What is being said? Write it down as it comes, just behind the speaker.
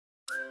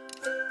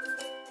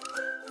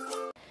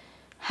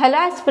Hello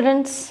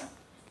aspirants,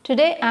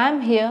 today I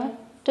am here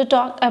to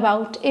talk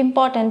about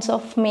importance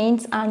of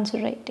mains answer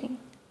writing.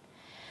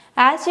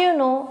 As you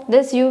know,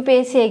 this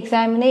UPSC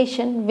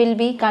examination will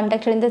be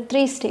conducted in the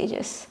 3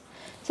 stages.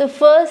 So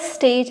first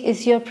stage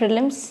is your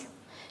prelims.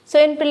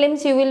 So in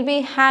prelims you will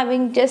be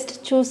having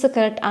just choose the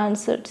correct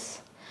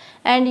answers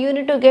and you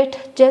need to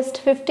get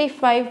just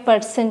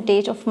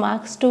 55% of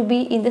marks to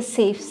be in the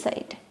safe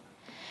side.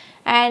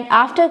 And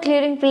after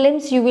clearing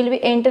prelims you will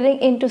be entering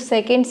into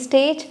second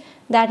stage,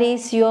 that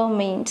is your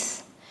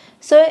mains.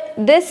 So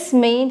this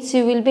mains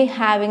you will be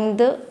having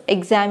the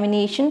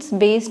examinations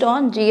based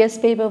on GS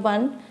paper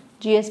 1,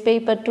 GS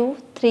paper 2,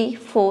 3,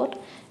 4,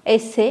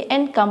 essay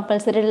and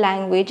compulsory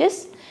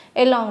languages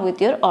along with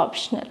your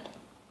optional.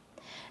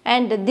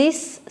 And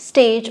this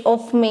stage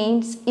of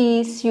mains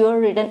is your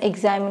written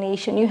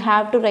examination. You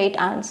have to write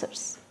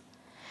answers.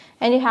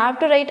 And you have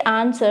to write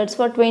answers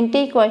for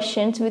 20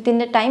 questions within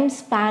the time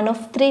span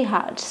of 3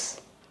 hours.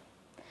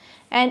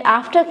 And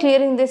after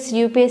clearing this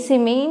UPSC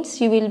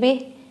mains, you will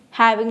be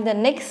having the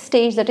next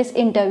stage, that is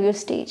interview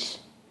stage.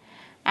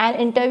 And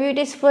interview it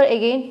is for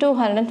again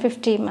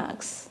 250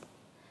 marks.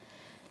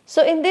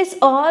 So in this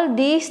all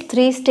these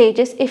 3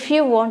 stages, if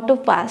you want to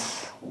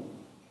pass,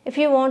 if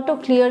you want to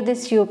clear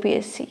this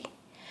UPSC,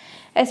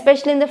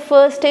 especially in the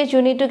first stage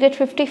you need to get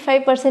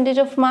 55%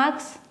 of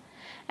marks.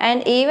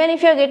 And even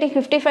if you are getting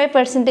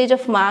 55%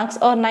 of marks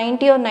or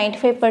 90 or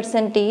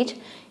 95%,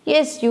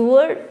 yes,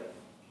 your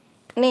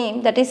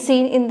name that is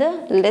seen in the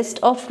list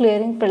of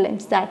clearing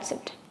prelims, that's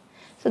it.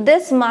 So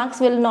this marks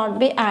will not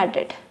be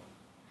added.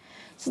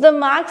 So the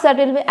marks that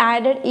will be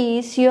added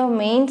is your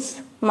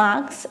mains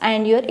marks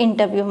and your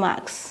interview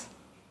marks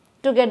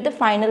to get the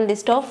final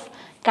list of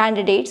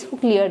candidates who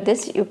cleared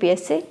this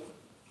UPSC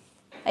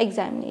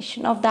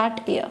examination of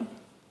that year.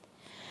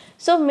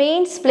 So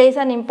mains plays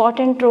an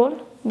important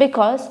role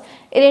because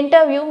in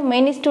interview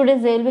many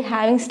students they will be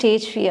having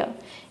stage fear.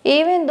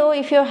 Even though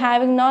if you are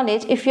having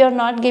knowledge, if you are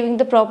not giving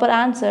the proper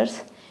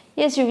answers,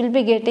 yes, you will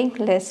be getting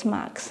less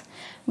marks.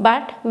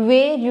 But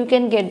where you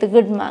can get the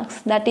good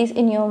marks, that is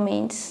in your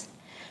mains.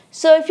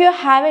 So if you are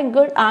having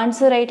good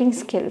answer writing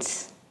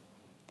skills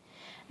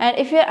and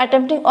if you are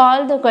attempting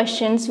all the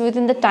questions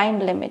within the time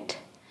limit,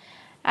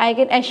 I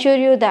can assure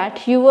you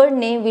that your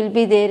name will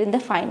be there in the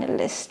final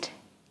list.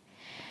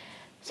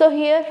 So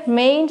here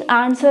mains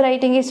answer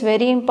writing is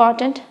very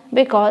important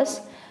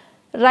because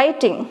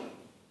writing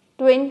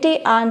 20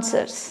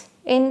 answers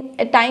in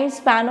a time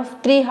span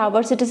of 3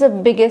 hours, it is the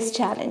biggest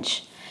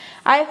challenge.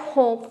 I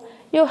hope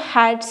you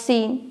had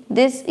seen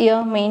this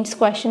year mains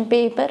question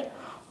paper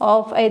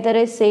of either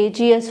essay,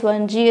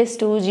 GS1, GS2,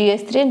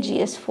 GS3 and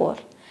GS4.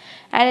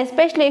 And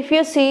especially if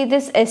you see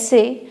this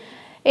essay,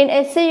 in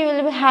essay you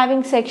will be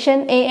having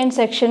section A and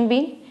section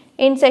B.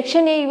 In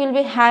section A you will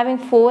be having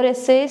 4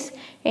 essays.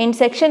 In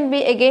section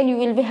B again you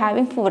will be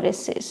having 4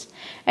 essays.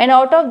 And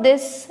out of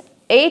this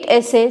 8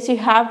 essays you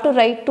have to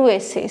write 2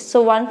 essays.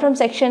 So one from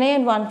section A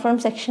and one from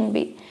section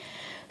B.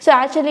 So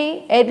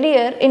actually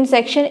earlier in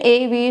section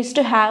A we used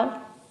to have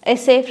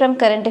essay from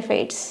current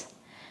affairs.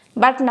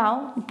 But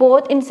now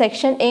both in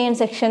section A and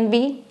section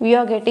B we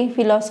are getting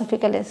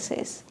philosophical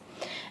essays.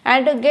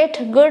 And to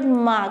get good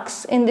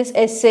marks in this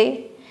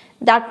essay,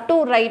 that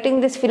too writing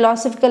this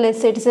philosophical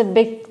essay, it is a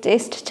big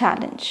test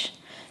challenge.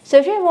 So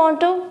if you want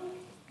to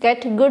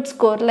get good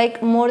score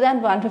like more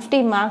than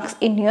 150 marks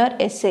in your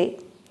essay,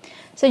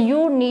 so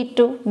you need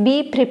to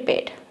be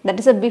prepared. That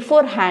is a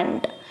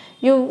beforehand.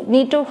 You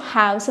need to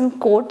have some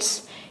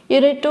quotes.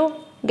 You need to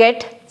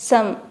get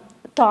some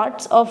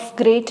thoughts of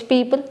great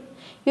people.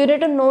 You need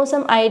to know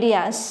some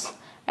ideas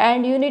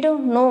and you need to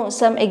know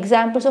some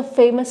examples of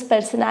famous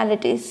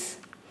personalities.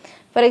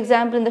 For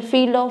example, in the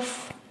field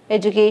of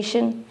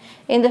education,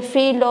 in the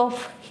field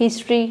of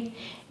history,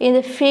 in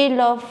the field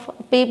of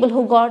people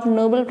who got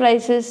Nobel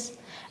Prizes,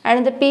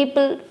 and the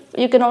people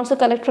you can also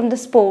collect from the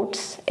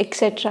sports,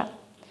 etc.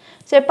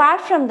 So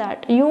apart from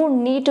that, you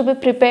need to be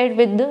prepared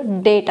with the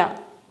data.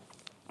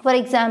 For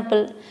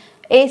example,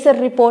 ACER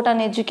report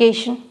on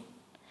education,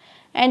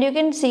 and you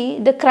can see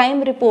the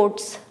crime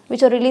reports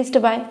which are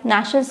released by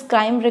National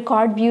Crime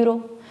Record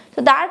Bureau.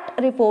 So that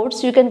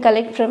reports you can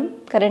collect from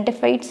current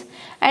affairs,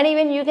 and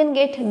even you can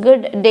get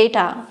good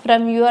data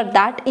from your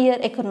that year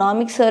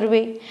economic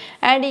survey,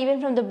 and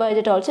even from the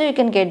budget also you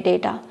can get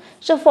data.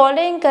 So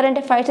following current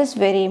affairs is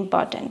very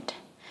important.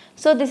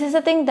 So this is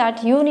the thing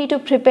that you need to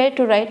prepare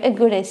to write a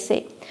good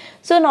essay.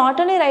 So not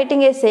only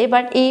writing essay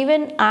but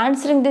even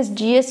answering this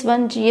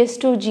GS1,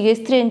 GS2,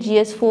 GS3 and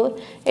GS4,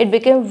 it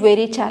became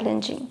very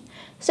challenging.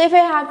 So if I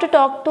have to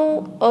talk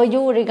to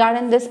you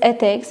regarding this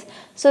ethics,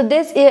 so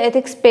this year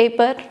ethics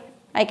paper,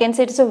 I can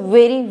say it is a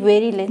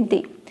very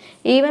lengthy.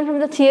 Even from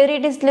the theory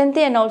it is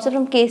lengthy and also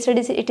from case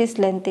studies it is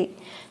lengthy.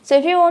 So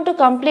if you want to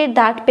complete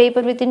that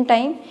paper within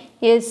time,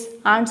 yes,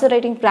 answer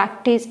writing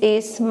practice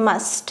is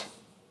must.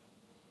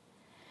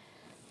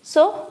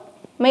 So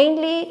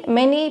mainly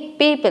many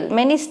people,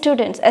 many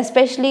students,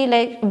 especially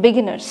like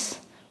beginners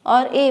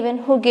or even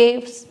who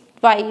gave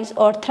twice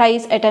or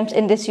thrice attempts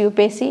in this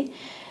UPSC,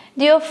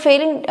 they are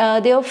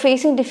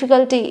facing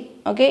difficulty,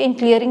 okay, in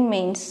clearing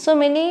mains. So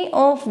many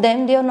of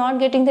them, they are not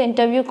getting the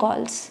interview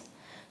calls.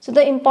 So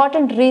the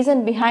important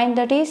reason behind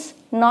that is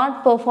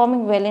not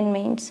performing well in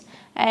mains,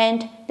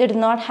 and they do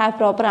not have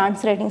proper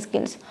answer writing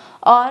skills,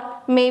 or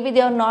maybe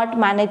they are not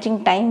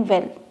managing time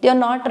well. They are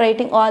not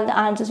writing all the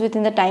answers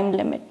within the time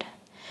limit.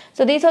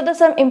 So these are the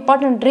some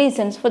important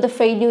reasons for the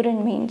failure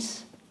in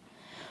mains.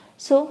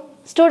 So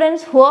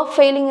students who are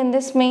failing in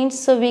this mains,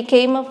 so we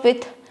came up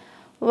with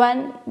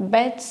one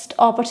best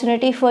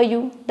opportunity for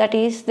you, that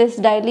is this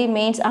daily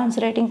mains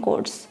answer writing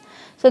course.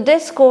 So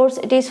this course,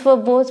 it is for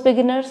both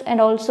beginners and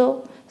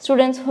also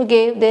students who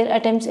gave their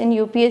attempts in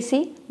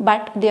UPSC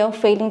but they are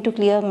failing to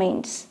clear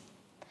mains.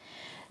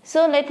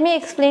 So let me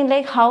explain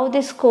like how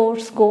this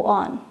course go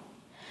on.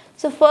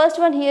 So first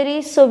one here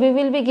is, so we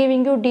will be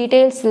giving you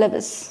detailed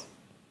syllabus.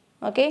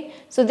 Okay,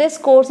 so this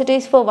course, it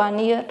is for 1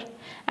 year,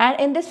 and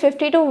in this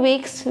 52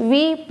 weeks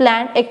we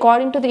plan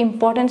according to the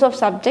importance of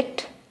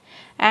subject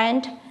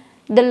and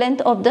the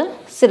length of the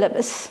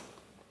syllabus.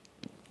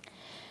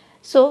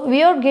 So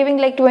we are giving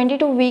like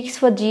 22 weeks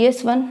for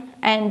GS1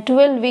 and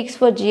 12 weeks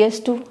for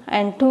GS2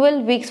 and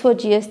 12 weeks for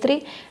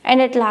GS3,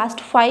 and at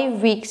last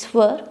 5 weeks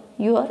for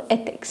your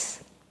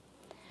ethics.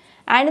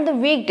 And in the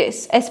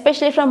weekdays,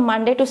 especially from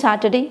Monday to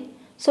Saturday,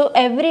 so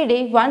every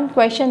day one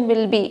question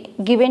will be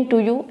given to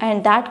you,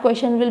 and that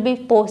question will be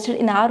posted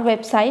in our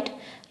website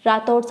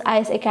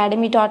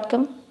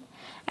rathoursIASacademy.com,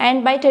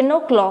 and by 10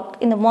 o'clock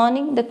in the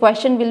morning the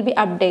question will be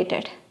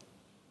updated.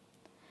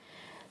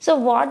 So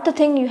what the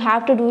thing you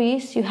have to do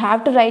is, you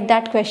have to write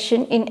that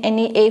question in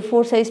any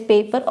A4 size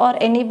paper or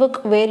any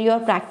book where you are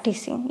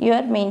practicing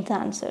your mains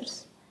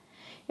answers.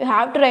 You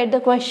have to write the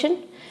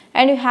question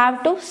and you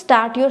have to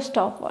start your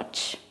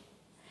stopwatch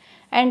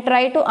and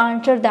try to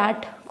answer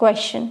that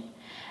question.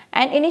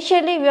 And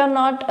initially we are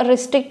not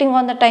restricting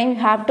on the time, you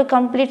have to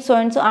complete so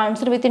and so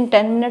answer within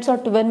 10 minutes or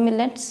 12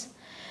 minutes.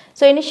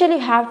 So initially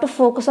you have to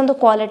focus on the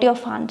quality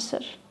of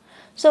answer.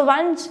 So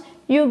once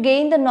you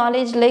gain the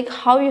knowledge like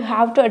how you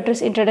have to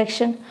address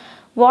introduction,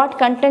 what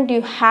content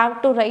you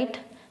have to write,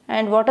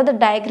 and what are the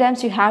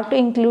diagrams you have to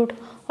include,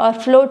 or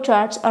flow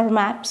charts or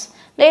maps,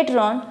 later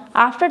on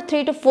after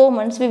 3 to 4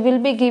 months we will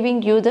be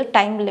giving you the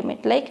time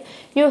limit, like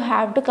you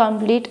have to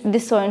complete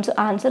this so and so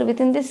answer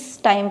within this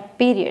time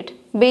period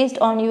based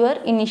on your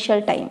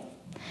initial time.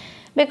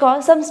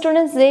 Because some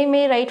students, they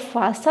may write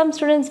fast, some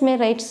students may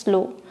write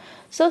slow.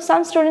 So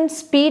some students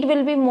speed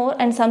will be more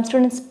and some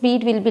students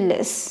speed will be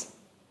less.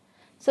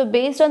 So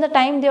based on the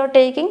time they are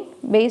taking,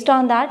 based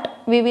on that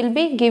we will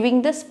be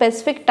giving the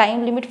specific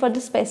time limit for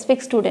the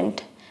specific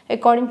student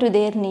according to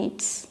their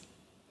needs.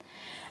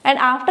 And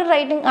after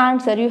writing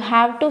answer, you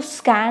have to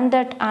scan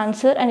that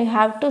answer and you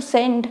have to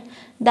send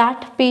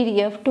that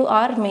PDF to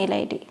our mail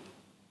ID.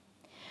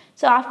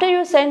 So after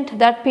you send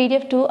that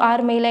PDF to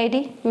our mail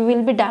ID, we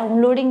will be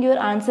downloading your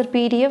answer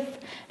PDF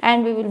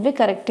and we will be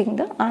correcting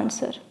the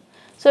answer.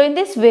 So in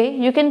this way,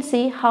 you can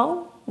see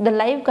how the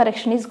live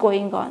correction is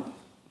going on.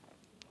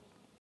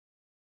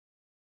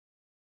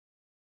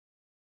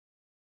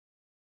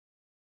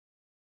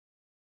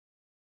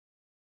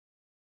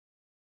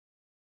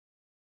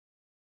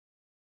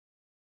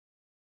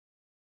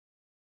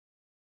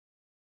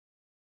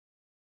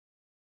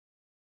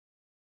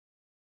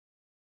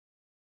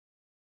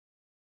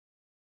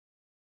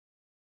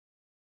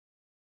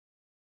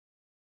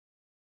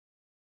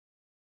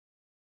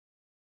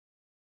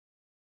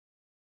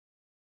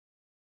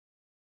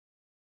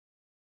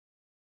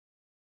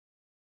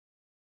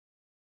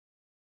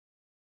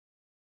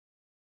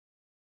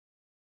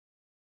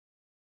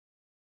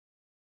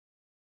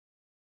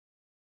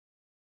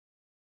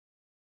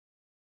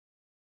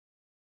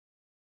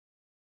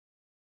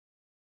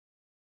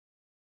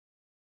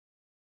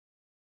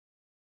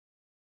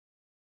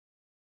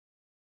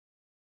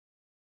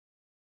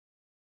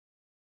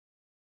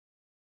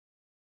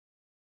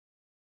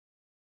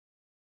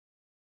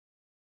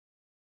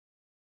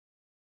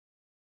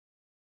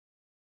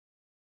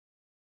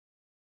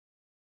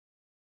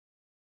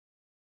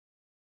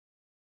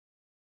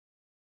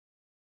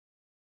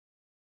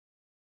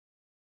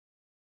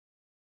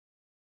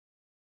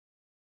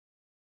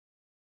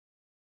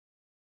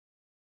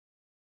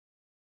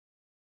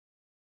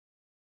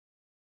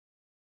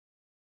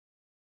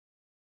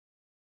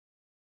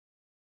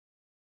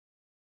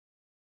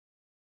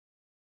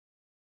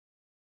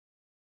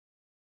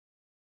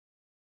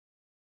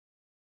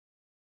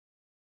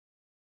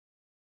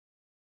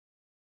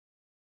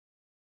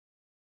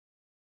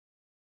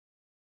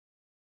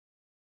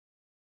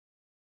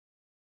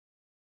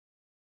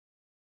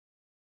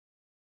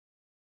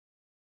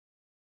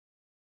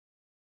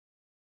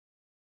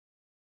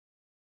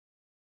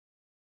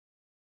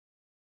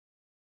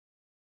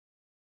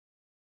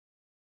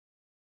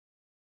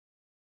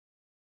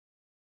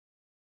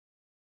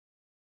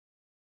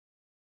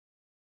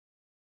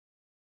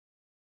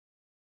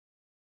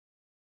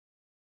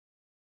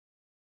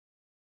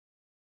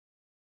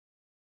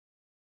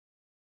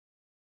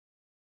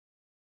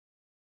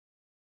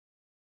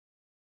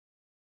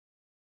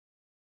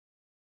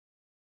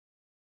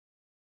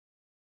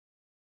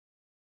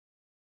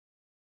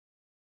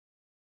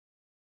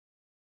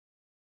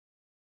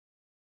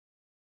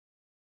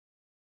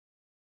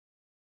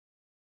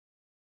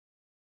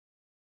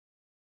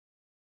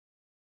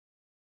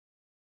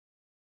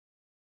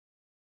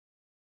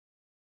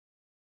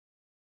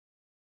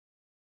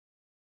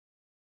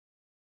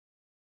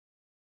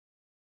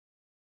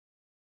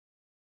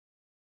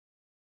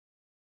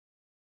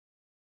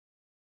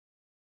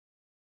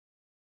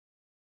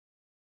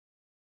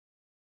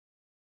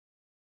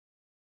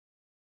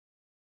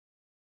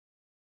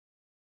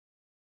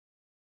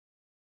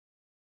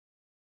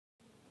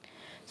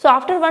 So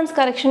after once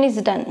correction is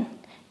done,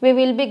 we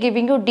will be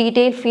giving you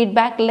detailed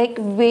feedback like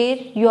where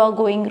you are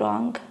going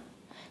wrong.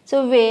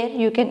 So where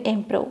you can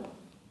improve.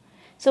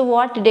 So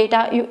what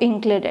data you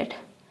included.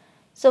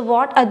 So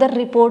what other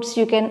reports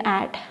you can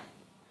add.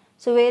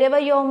 So wherever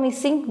you are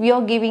missing, we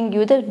are giving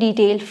you the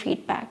detailed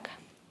feedback.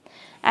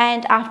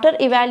 And after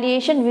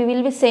evaluation, we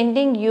will be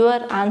sending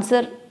your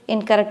answer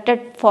in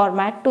corrected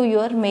format to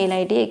your mail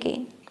ID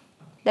again.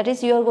 That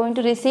is, you are going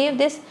to receive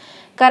this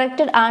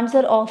corrected answer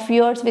of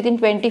yours within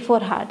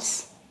 24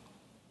 hours.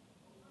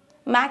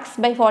 Max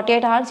by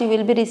 48 hours you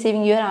will be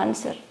receiving your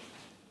answer.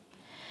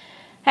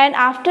 And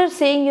after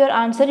seeing your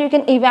answer, you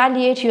can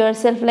evaluate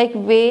yourself like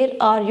where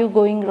are you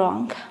going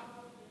wrong.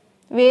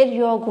 Where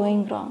you are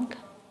going wrong.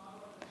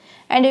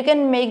 And you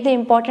can make the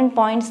important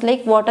points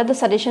like what are the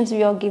suggestions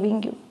we are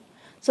giving you.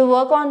 So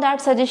work on that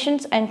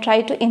suggestions and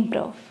try to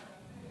improve.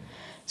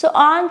 So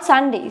on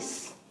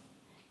Sundays,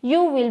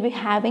 you will be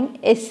having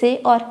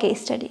essay or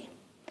case study.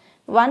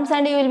 One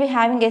Sunday you will be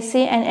having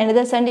essay and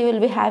another Sunday you will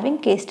be having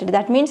case study.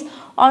 That means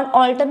on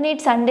alternate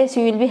Sundays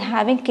you will be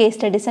having case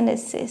studies and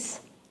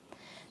essays.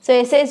 So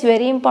essay is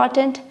very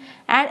important,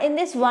 and in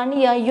this 1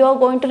 year you are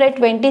going to write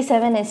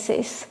 27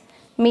 essays.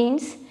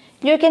 Means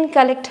you can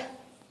collect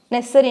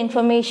necessary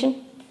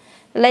information,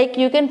 like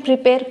you can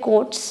prepare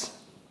quotes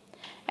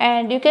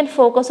and you can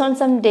focus on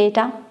some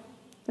data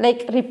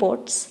like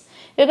reports.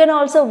 You can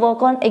also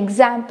work on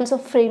examples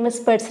of famous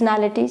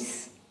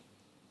personalities.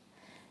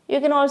 You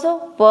can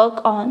also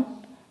work on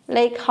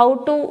like how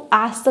to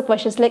ask the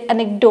questions like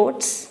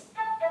anecdotes,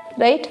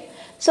 right?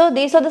 So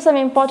these are some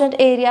important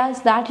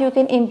areas that you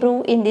can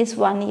improve in this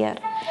 1 year.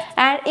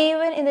 And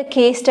even in the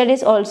case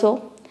studies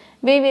also,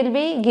 we will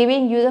be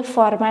giving you the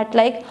format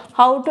like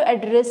how to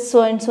address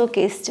so and so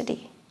case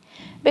study.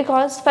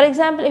 Because for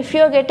example, if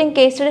you are getting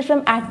case study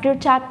from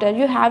aptitude chapter,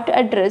 you have to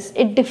address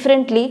it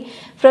differently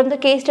from the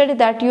case study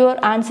that you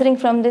are answering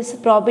from this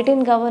probity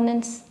and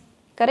governance.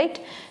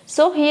 Correct?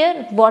 So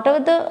here whatever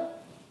the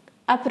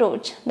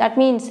approach, that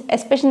means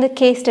especially in the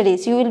case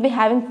studies, you will be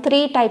having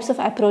 3 types of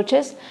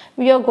approaches.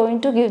 We are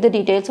going to give the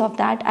details of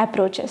that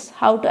approaches,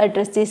 how to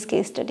address these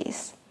case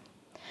studies.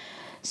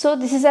 So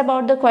this is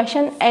about the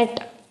question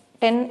at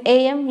 10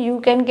 AM.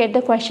 You can get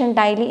the question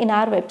daily in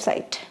our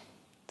website.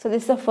 So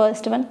this is the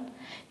first one.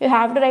 You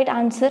have to write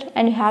answer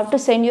and you have to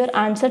send your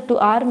answer to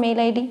our mail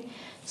ID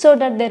so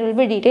that there will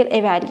be detailed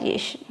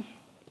evaluation.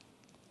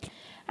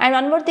 And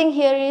one more thing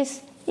here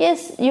is,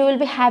 yes, you will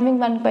be having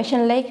one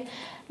question like,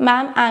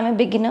 ma'am, I am a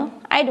beginner,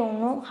 I don't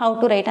know how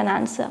to write an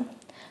answer.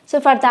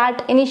 So for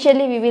that,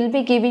 initially we will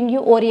be giving you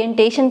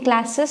orientation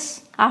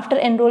classes. After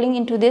enrolling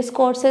into these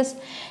courses,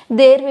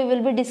 there we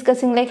will be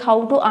discussing like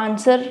how to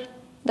answer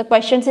the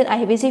questions in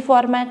IBC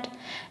format,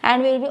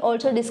 and we will be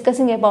also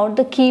discussing about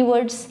the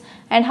keywords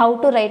and how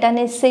to write an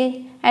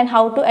essay and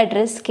how to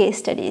address case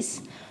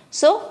studies.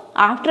 So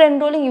after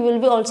enrolling, you will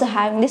be also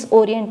having this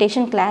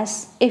orientation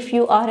class if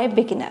you are a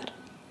beginner.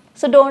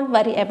 So don't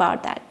worry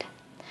about that.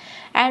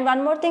 And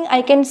one more thing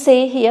I can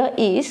say here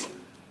is,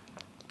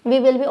 we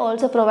will be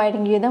also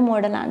providing you the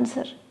model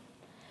answer.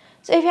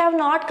 So if you have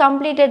not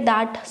completed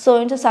that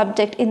so and so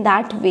subject in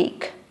that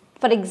week,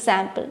 for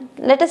example,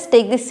 let us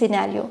take this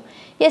scenario.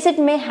 Yes, it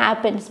may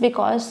happen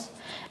because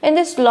in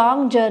this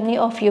long journey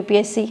of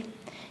UPSC,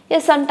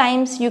 yes,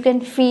 sometimes you can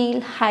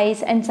feel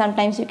highs and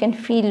sometimes you can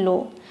feel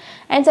low.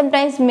 And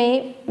sometimes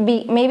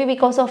maybe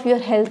because of your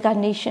health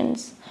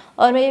conditions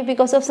or maybe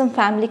because of some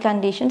family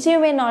conditions, you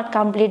may not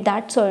complete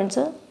that so and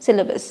so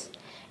syllabus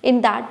in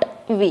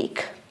that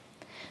week.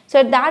 So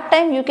at that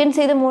time you can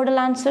see the model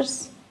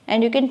answers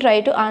and you can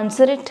try to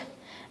answer it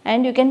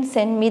and you can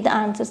send me the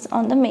answers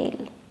on the mail.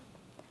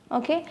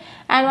 Okay,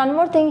 and one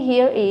more thing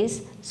here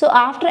is, so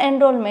after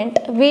enrollment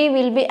we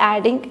will be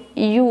adding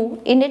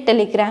you in a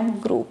Telegram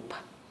group.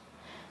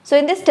 So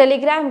in this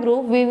Telegram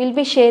group we will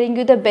be sharing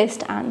you the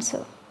best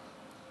answer.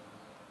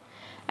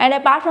 And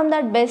apart from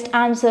that best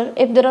answer,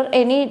 if there are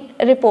any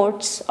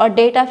reports or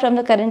data from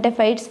the current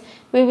affairs,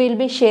 we will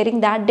be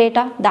sharing that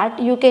data that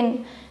you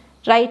can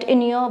write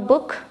in your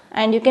book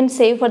and you can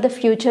save for the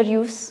future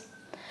use.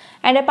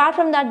 And apart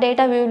from that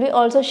data, we will be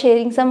also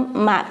sharing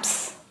some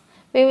maps.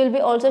 We will be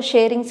also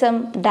sharing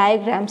some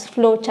diagrams,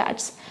 flow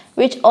charts,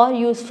 which are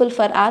useful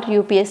for our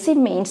UPSC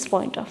mains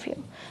point of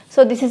view.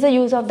 So this is the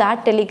use of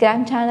that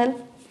Telegram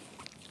channel.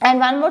 And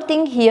one more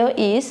thing here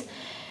is,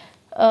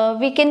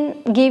 we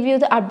can give you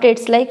the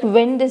updates like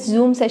when this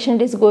Zoom session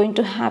is going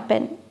to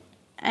happen,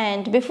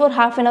 and before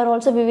half an hour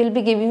also we will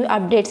be giving you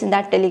updates in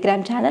that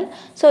Telegram channel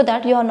so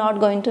that you are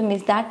not going to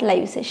miss that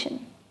live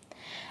session.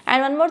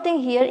 And one more thing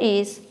here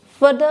is,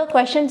 for the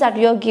questions that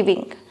we are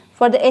giving,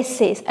 for the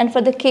essays and for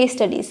the case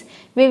studies,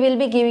 we will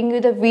be giving you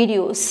the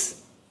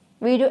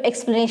video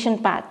explanation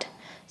part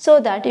so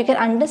that you can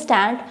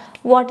understand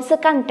what is the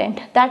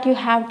content that you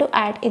have to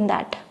add in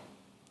that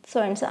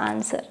so and so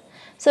answer.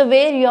 So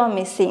where you are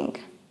missing.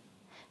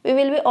 We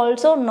will be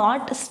also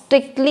not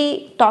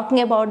strictly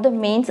talking about the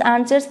mains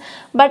answers,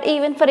 but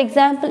even for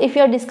example, if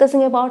you are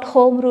discussing about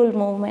home rule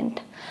movement,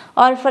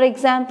 or for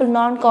example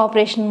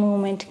non-cooperation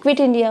movement, quit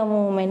India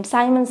movement,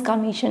 Simon's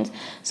commissions.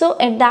 So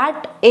at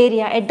that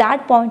area, at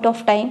that point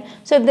of time,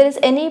 so if there is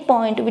any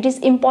point which is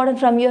important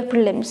from your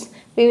prelims,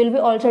 we will be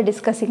also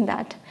discussing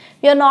that.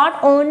 We are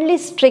not only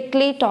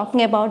strictly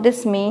talking about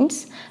this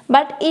means,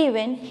 but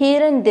even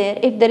here and there,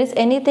 if there is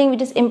anything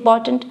which is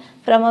important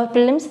from our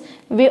prelims,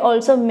 we are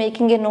also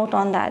making a note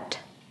on that.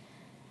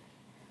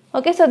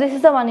 Okay, so this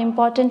is the one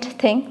important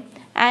thing.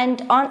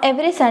 And on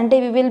every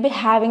Sunday, we will be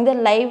having the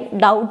live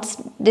doubts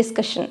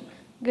discussion.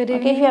 Good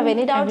evening, okay, if you have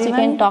any doubts, everyone.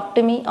 You can talk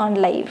to me on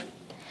live.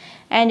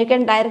 And you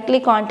can directly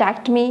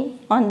contact me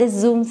on this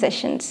Zoom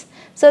sessions,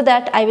 so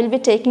that I will be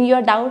taking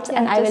your doubts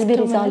and I will be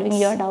resolving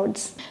your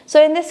doubts.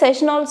 So in this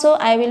session also,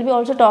 I will be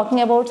also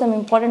talking about some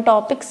important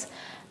topics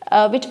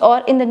which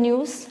are in the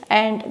news,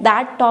 and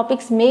that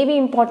topics may be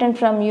important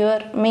from your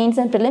mains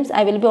and prelims.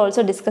 I will be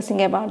also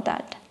discussing about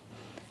that.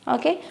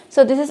 Okay,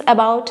 so this is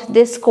about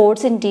this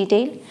course in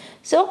detail.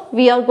 So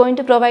we are going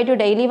to provide you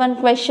daily one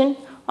question.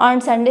 On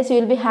Sundays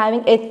we will be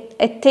having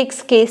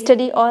ethics case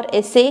study or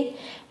essay,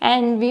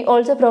 and we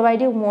also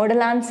provide you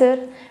model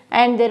answer,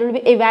 and there will be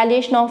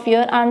evaluation of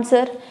your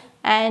answer,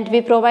 and we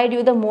provide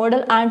you the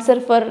model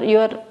answer for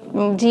your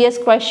GS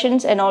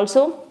questions and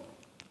also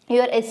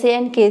your essay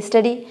and case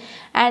study.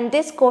 And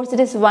this course, it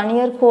is 1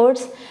 year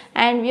course,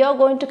 and we are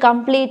going to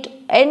complete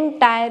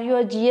entire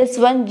your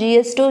GS1,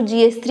 GS2,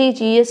 GS3,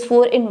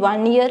 GS4 in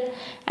 1 year,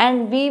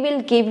 and we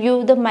will give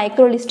you the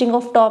micro listing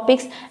of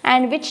topics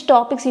and which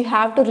topics you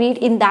have to read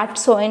in that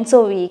so and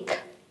so week.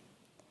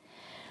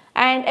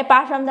 And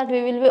apart from that,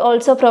 we will be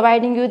also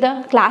providing you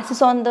the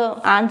classes on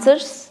the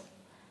answers,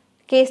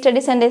 case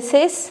studies and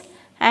essays,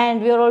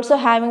 and we are also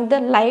having the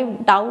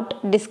live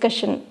doubt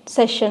discussion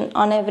session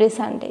on every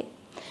Sunday.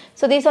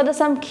 So these are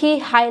some key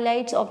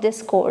highlights of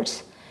this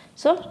course.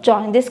 So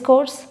join this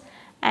course,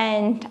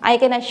 and I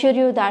can assure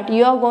you that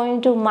you are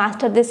going to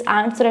master this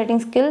answer writing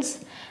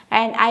skills,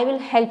 and I will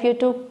help you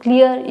to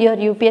clear your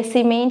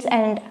UPSC mains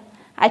and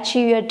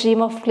achieve your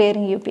dream of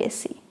clearing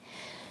UPSC.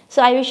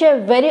 So I wish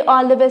you very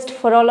all the best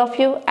for all of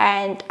you,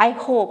 and I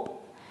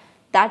hope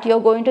that you are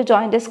going to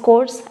join this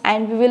course,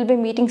 and we will be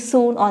meeting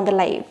soon on the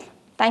live.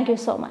 Thank you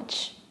so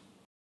much.